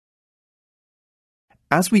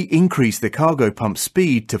As we increase the cargo pump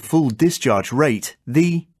speed to full discharge rate,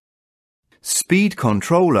 the speed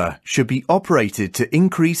controller should be operated to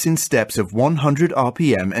increase in steps of 100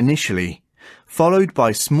 RPM initially, followed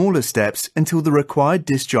by smaller steps until the required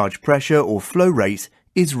discharge pressure or flow rate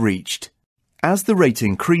is reached. As the rate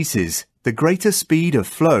increases, the greater speed of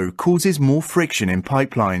flow causes more friction in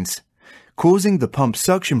pipelines, causing the pump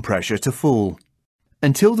suction pressure to fall.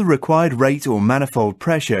 Until the required rate or manifold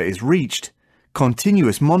pressure is reached,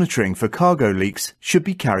 continuous monitoring for cargo leaks should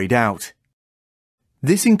be carried out.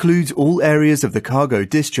 This includes all areas of the cargo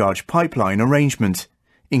discharge pipeline arrangement,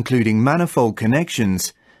 including manifold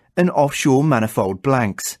connections and offshore manifold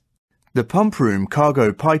blanks. The pump room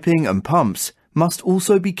cargo piping and pumps must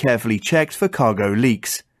also be carefully checked for cargo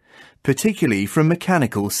leaks, particularly from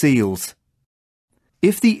mechanical seals.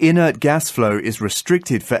 If the inert gas flow is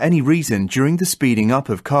restricted for any reason during the speeding up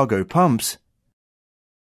of cargo pumps,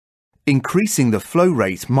 increasing the flow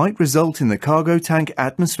rate might result in the cargo tank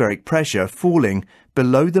atmospheric pressure falling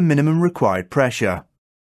below the minimum required pressure.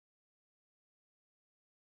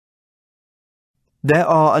 There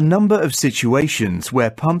are a number of situations where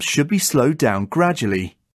pumps should be slowed down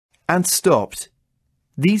gradually and stopped.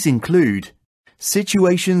 These include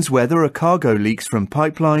situations where there are cargo leaks from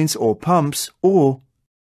pipelines or pumps, or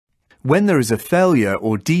when there is a failure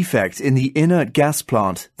or defect in the inert gas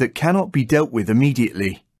plant that cannot be dealt with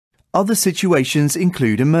immediately. Other situations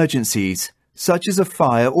include emergencies, such as a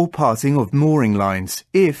fire or parting of mooring lines,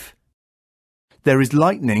 if there is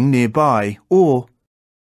lightning nearby, or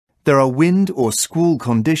there are wind or squall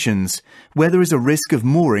conditions where there is a risk of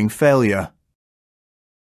mooring failure.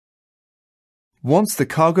 Once the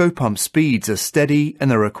cargo pump speeds are steady and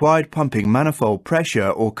the required pumping manifold pressure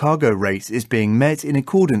or cargo rate is being met in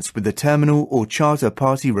accordance with the terminal or charter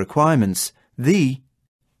party requirements, the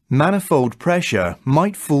manifold pressure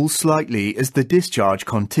might fall slightly as the discharge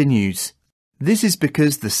continues. This is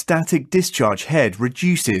because the static discharge head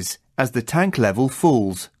reduces as the tank level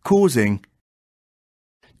falls, causing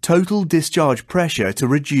total discharge pressure to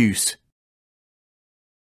reduce.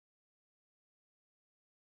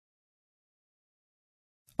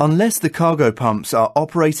 Unless the cargo pumps are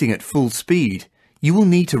operating at full speed, you will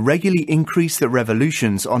need to regularly increase the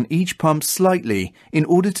revolutions on each pump slightly in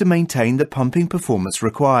order to maintain the pumping performance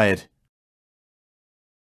required.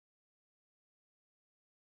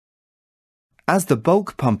 As the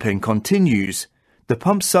bulk pumping continues, the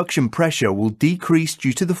pump suction pressure will decrease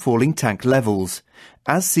due to the falling tank levels,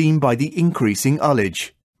 as seen by the increasing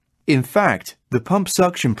ullage. In fact, the pump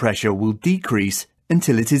suction pressure will decrease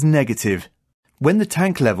until it is negative. When the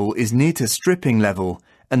tank level is near to stripping level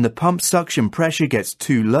and the pump suction pressure gets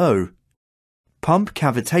too low, pump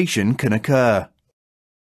cavitation can occur.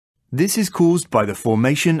 This is caused by the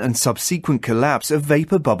formation and subsequent collapse of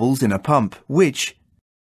vapor bubbles in a pump, which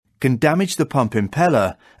can damage the pump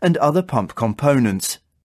impeller and other pump components.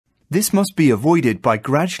 This must be avoided by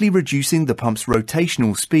gradually reducing the pump's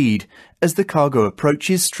rotational speed as the cargo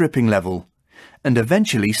approaches stripping level, and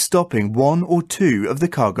eventually stopping one or two of the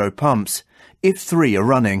cargo pumps, if 3 are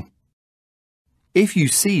running. If you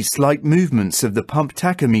see slight movements of the pump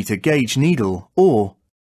tachometer gauge needle or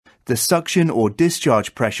the suction or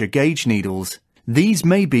discharge pressure gauge needles, these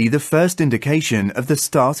may be the first indication of the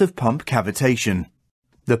start of pump cavitation.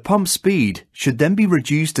 The pump speed should then be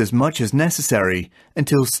reduced as much as necessary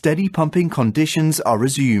until steady pumping conditions are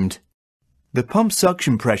resumed. The pump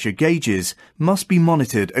suction pressure gauges must be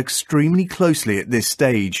monitored extremely closely at this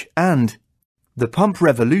stage, and the pump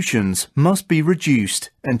revolutions must be reduced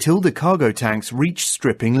until the cargo tanks reach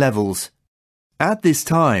stripping levels. At this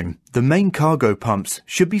time, the main cargo pumps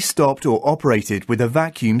should be stopped or operated with a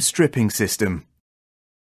vacuum stripping system.